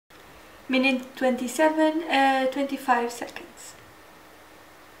minute 27, 25 seconds.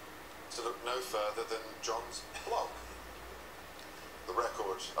 To look no further than John's blog. The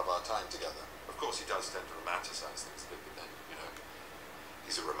record of our time together. Of course, he does tend to romanticize things a bit, but then, you know,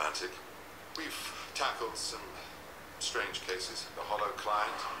 he's a romantic. We've tackled some strange cases. The hollow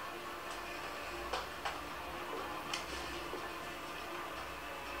client.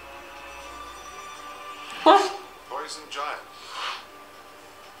 What? Poison giant.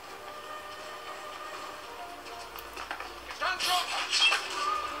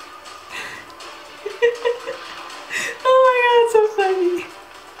 Oh my god, it's so funny.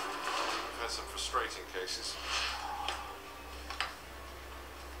 We've had some frustrating cases.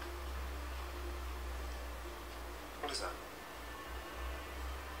 What is that?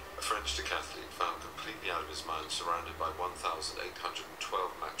 A French decathlete found completely out of his mind, surrounded by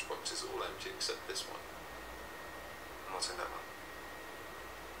 1,812 matchboxes, all empty except this one. And what's in that one?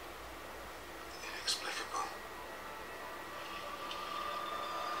 Inexplicable.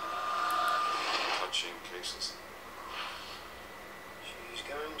 Touching cases. She's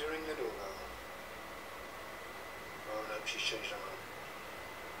going to ring the doorbell. Oh no, she's changed her mind.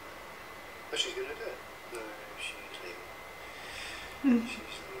 But she's going to do it. No, she's leaving. She's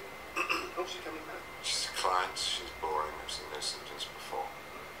leaving. Oh, she's coming back. She's a client, she's boring, I've seen no symptoms before.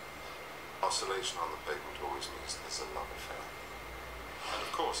 Oscillation on the pavement always means there's a love affair. And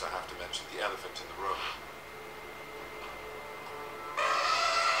of course I have to mention the elephant in the room.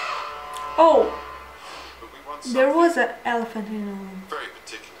 Oh, But we want there something was an elephant in the room. very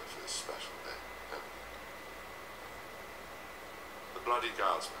particular for this special day. The Bloody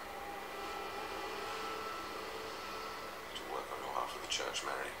Guardsman. To work on your half of the church,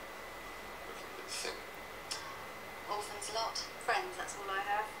 Mary. Looking a bit thin. Orphans a lot. Friends, that's all I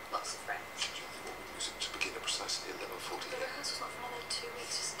have. Lots of friends. Should you think we music to begin at precisely 11:40? The rehearsal's not for another 2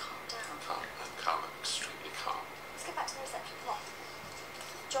 weeks. Just calm down. Calm, I'm calm, I'm extremely calm. Let's get back to the reception. Come on.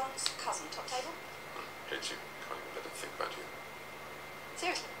 John's cousin, top table. Hate you. Can't even let her think about you.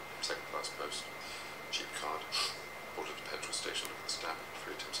 Seriously. Second class post. Cheap card. Bought at a petrol station. Look at the stamp.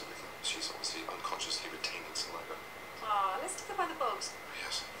 3 attempts at licking. She's obviously unconsciously retaining saliva. Ah, let's stick her by the bugs.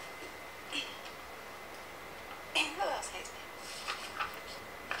 Yes. Who else hates me?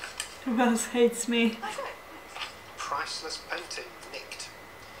 Who else hates me? I got it. Priceless painting, nicked.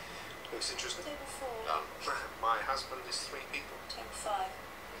 Looks interesting. Table 4. My husband is 3 people. Table 5.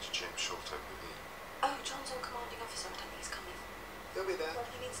 Major James Short over the... Oh, John's on commanding officer. I don't think he's coming. He'll be there. Well,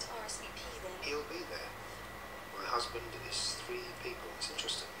 he needs to RSVP then. He'll be there. My husband is 3 people. It's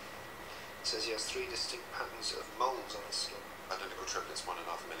interesting. It says he has 3 distinct patterns of moles on his skin. Identical triplets, 1.5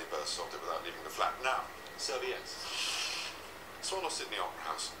 millibirth sorted without leaving the flat. Now, serviettes. Swan or Sydney Opera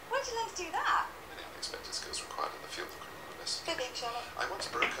House. Why did you do that? Any unexpected skills required in the field of criminal investigation. Fibbing, Sherlock. I once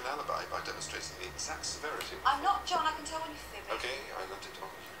broke an alibi by demonstrating the exact severity. I'm not John. I can tell when you're fibbing. Okay, I learned it on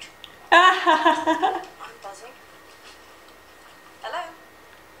YouTube. I'm buzzing. Hello?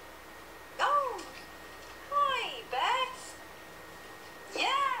 Oh! Hi, Beth!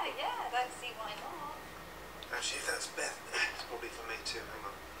 Yeah, don't see why not. Actually, if that's Beth, it's probably for me too. Hang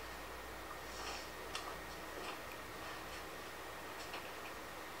on.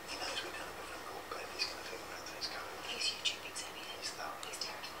 He knows we don't have a phone call, but he's going to figure out that he's coming. He's YouTubing, Xavier. He's not. He's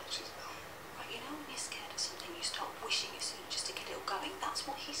terrified. She's not. Right, you know when you're scared of something, you start wishing as soon just to get it all going. That's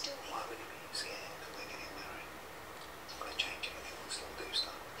what he's doing. Why would he be scared that we're getting married? It's not going to change anything. We'll still do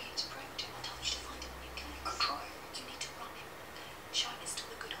stuff. We need to bring him. I told you to find him when you came. I'm trying. You need to run him, okay? Show him it's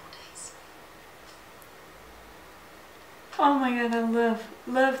still the good old days. Oh my god, I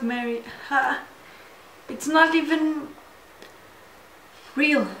love Mary. Ha. It's not even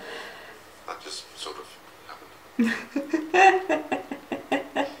real. That just sort of happened.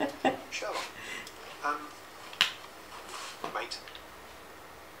 Sherlock. Mate.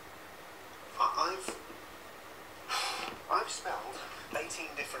 I've smelled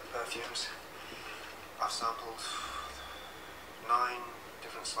 18 different perfumes. I've sampled 9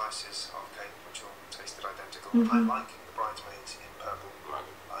 different slices of cake which all tasted identical. I like the bridesmaids in purple.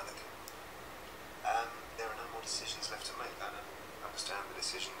 Lilac. There are no more decisions left to make than understand the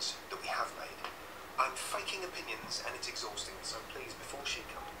decisions that we have made. I'm faking opinions and it's exhausting, so please, before she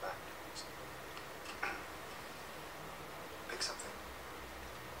comes back, pick something.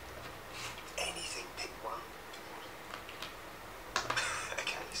 Anything, pick one. A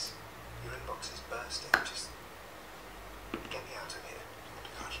case. Your inbox is bursting. Just get me out of here.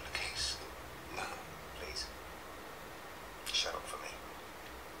 Regarding the case? No. Please. Shut up for me.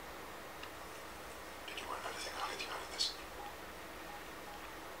 Did you want anything? I'll get you out of this.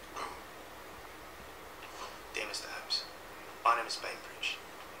 Dear Mr. Holmes, my name is Bainbridge.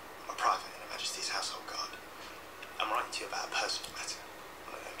 to you about a personal matter,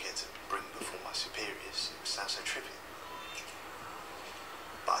 and I don't care to bring before my superiors, it sounds so trivial.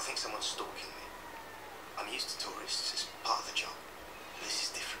 But I think someone's stalking me. I'm used to tourists, it's part of the job. This is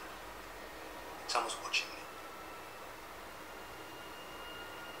different. Someone's watching me.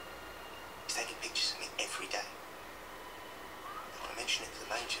 He's taking pictures of me every day. I don't want to mention it to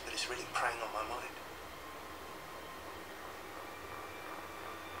the Major, but it's really preying on my mind.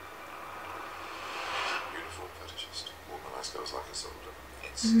 Uniform fetishist. Womanized girls like a soldier.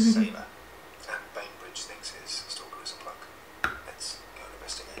 It's a sailor, and Bainbridge thinks his stalker is a plug. Let's go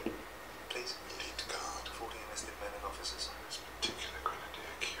investigate. Please. Elite guard. 40 enlisted men and officers. This particular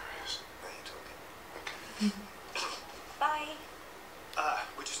grenadier curious. Now you're talking. Okay. Bye.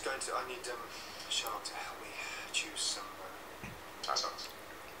 We're just going to. I need Sherlock to help me choose some tie socks.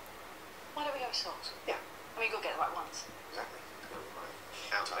 Why don't we go with socks? Yeah, I mean, go get the right ones. exactly. Go with my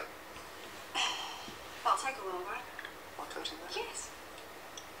how tight. That'll take a while, right? What comes in there? Yes.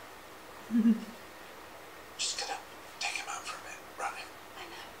 Just gonna take him out for a bit. Run him. I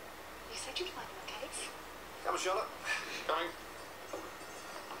know. You said you'd find him a cave. Come on, Sherlock. Coming.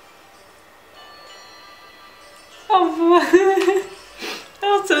 Oh,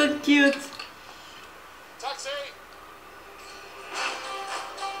 that's so cute. Taxi!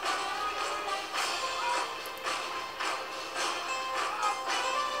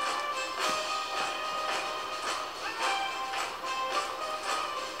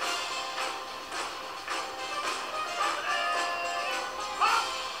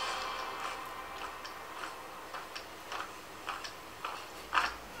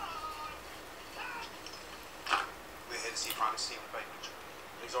 We're here to see Prime Stephen Bainbridge.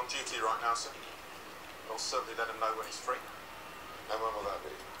 He's on duty right now, sir. I'll certainly let him know when he's free. And when will that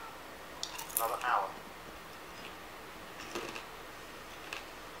be? Another hour.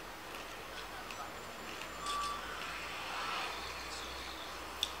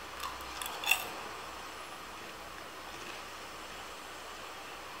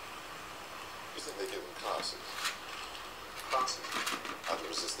 You think they give them classes? Classes. How to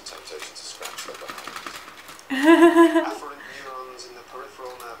resist the temptation to scratch their behinds? Afferent neurons in the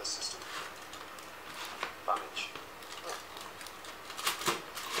peripheral nervous system. Damage.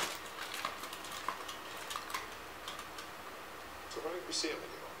 So why didn't we see him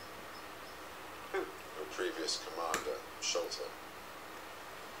anymore? Who? Your previous commander, Sholto.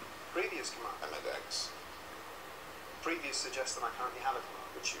 Previous command. I meant X. Previous suggests that I currently have a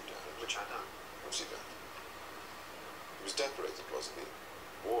command, Which you don't. which I don't. What's he done? He was decorated, wasn't he?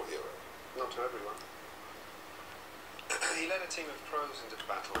 War hero. Not to everyone. He led a team of pros into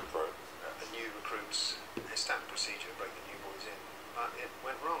battle. Pro. The new recruits, his standard procedure, break the new boys in. But it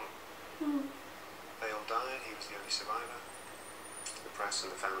went wrong. They all died, he was the only survivor. The press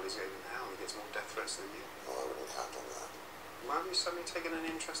and the families gave him hell. He gets more death threats than you. Oh, I wouldn't count on that. Why have you suddenly taken an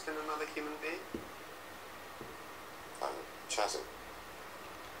interest in another human being? I'm chatting.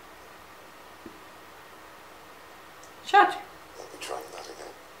 Shut. Won't be trying that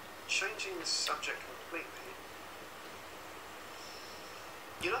again. Changing the subject completely.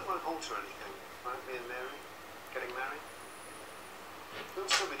 You know it won't alter anything, right? Me and Mary getting married? We'll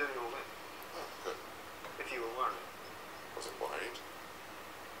still be doing all this. Oh, good. If you were worried. Wasn't worried.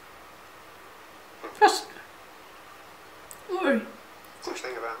 First. Worry. The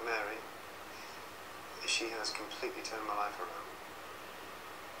thing about Mary is she has completely turned my life around.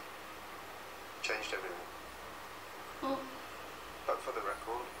 Changed everything. Oh. But for the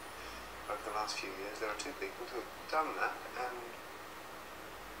record, over the last few years, there are two people who have done that, and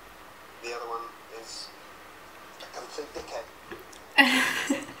the other one is a complete dickhead.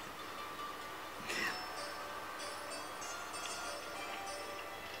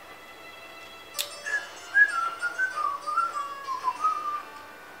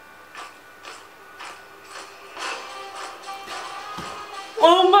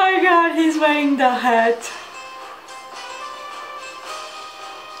 Oh my god, he's wearing the hat.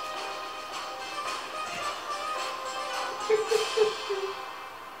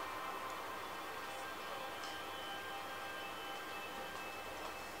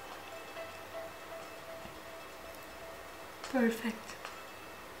 Perfect.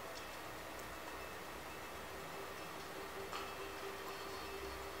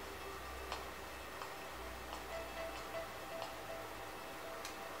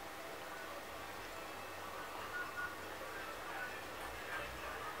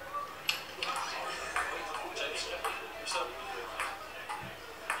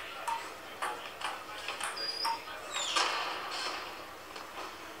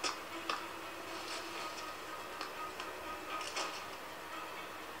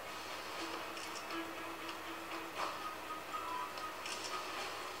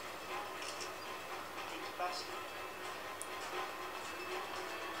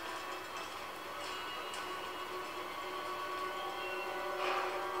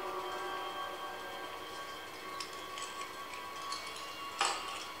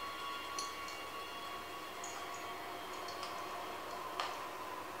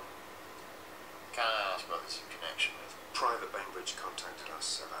 connection with? Private Bainbridge contacted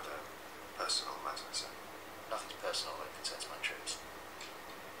us about a personal matter, sir. Nothing's personal when it concerns my troops.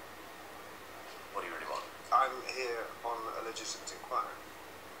 What do you really want? I'm here on a legitimate inquiry.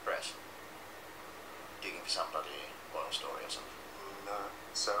 Press. Digging for some bloody oil story or something. No,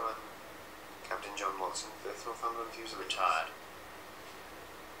 sir, I'm Captain John Watson, 5th Northumberland Fusiliers. Retired.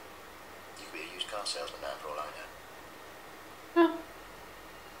 You could be a used car salesman now for all I know. Oh.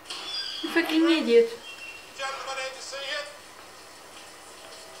 You fucking idiot. Gentlemen, here to see you.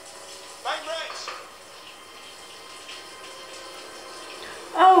 Bainbridge!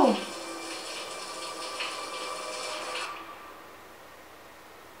 Oh.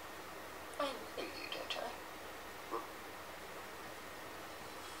 I know you, don't I?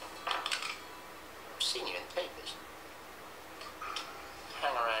 I've seen you in the papers.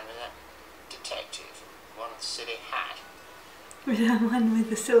 Hang around with that detective, one with the silly hat. With that one with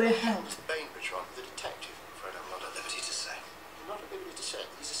the silly What the hell hat. was the Bainbridge one with the detective? I'm afraid I'm not at liberty to say. I'm not at liberty to say.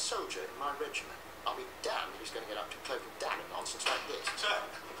 He's a soldier in my regiment. I'll be damned if he's going to get up to cloak and dagger nonsense like this. Sir.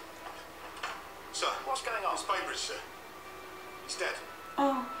 Sir. What's going on? It's Bainbridge, sir. He's dead.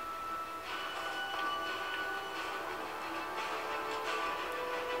 Oh.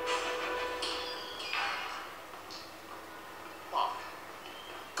 What?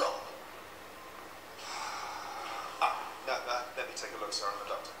 Gone. No, let me take a look, sir. I'm a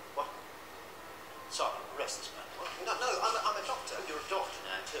doctor. What? Sergeant, arrest this man. What? No, I'm a doctor. You're a doctor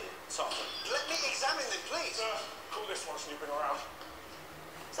now, too. Sergeant. Let me examine them, please. Sir, call this one snooping around.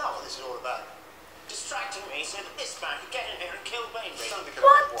 Is that what this is all about? Distracting me so that this man could get in here and kill Bainbridge. Don't think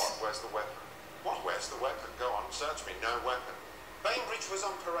What? about what? Where's the weapon? What? Where's the weapon? Go on, search me. No weapon. Bainbridge was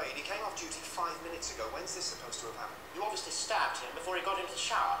on parade. He came off duty 5 minutes ago. When's this supposed to have happened? You obviously stabbed him before he got into the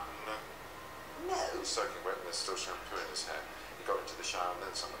shower. No. No. He's soaking wet and there's still shampoo in his hair. He got into the shower and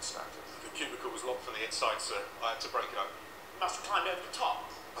then someone stabbed him. The cubicle was locked from the inside, sir. I had to break it open. He must have climbed over the top.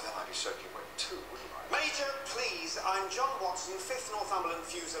 Well, then I'd be soaking wet too, wouldn't I? Major, please. I'm John Watson, 5th Northumberland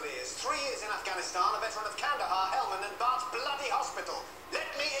Fusiliers. 3 years in Afghanistan, a veteran of Kandahar, Helmand and Bart's bloody hospital. Let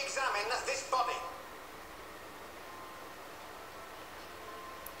me examine this body.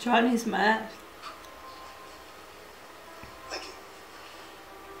 John is mad. Thank you.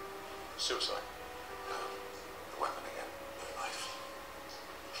 Suicide. No. The weapon again. The knife.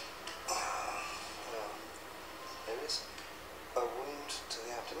 There is a wound to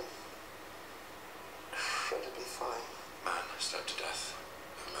the abdomen. Incredibly fine. Man stabbed to death.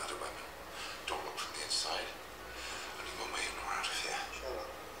 A murder weapon. Door locked from the inside. Only one way in or out of here.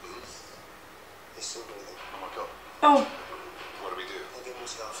 Sherlock. He's still breathing. Oh my god. Oh. What do we do? He'll give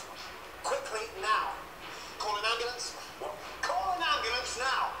himself. Quickly, now. Call an ambulance. What? Call an ambulance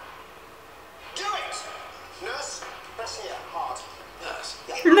now. Do it. Nurse, press here, hard. Nurse.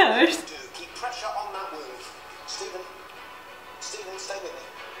 Yeah. Nurse. Do. Keep pressure on that wound. Stephen, stay with me.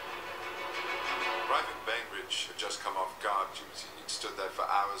 Private Bainbridge had just come off guard duty. He'd stood there for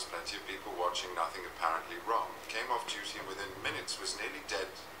hours, plenty of people watching, nothing apparently wrong. He came off duty and within minutes was nearly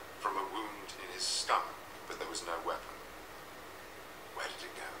dead from a wound in his stomach, but there was no weapon. Where did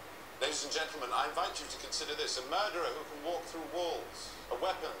it go? Ladies and gentlemen, I invite you to consider this: a murderer who can walk through walls, a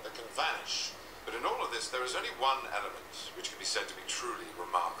weapon that can vanish. But in all of this, there is only one element which can be said to be truly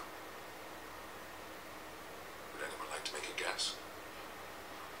remarkable. Would anyone like to make a guess?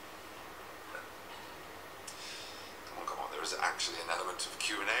 Come on, there is actually an element of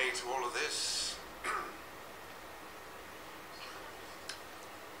Q&A to all of this.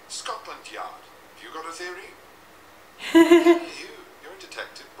 Scotland Yard, have you got a theory? You're a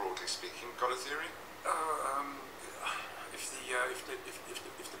detective, broadly speaking. Got a theory?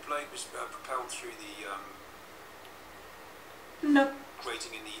 If the blade was propelled through the No.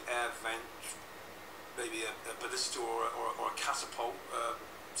 grating in the air vent, maybe a ballista or a catapult,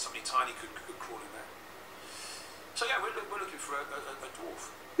 somebody tiny could crawl in there. So yeah, we're looking for a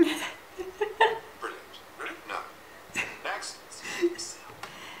dwarf. Brilliant. Really? No. Next.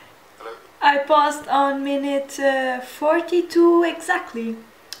 Hello? I paused on minute 42 exactly.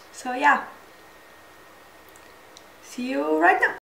 So yeah. See you right now.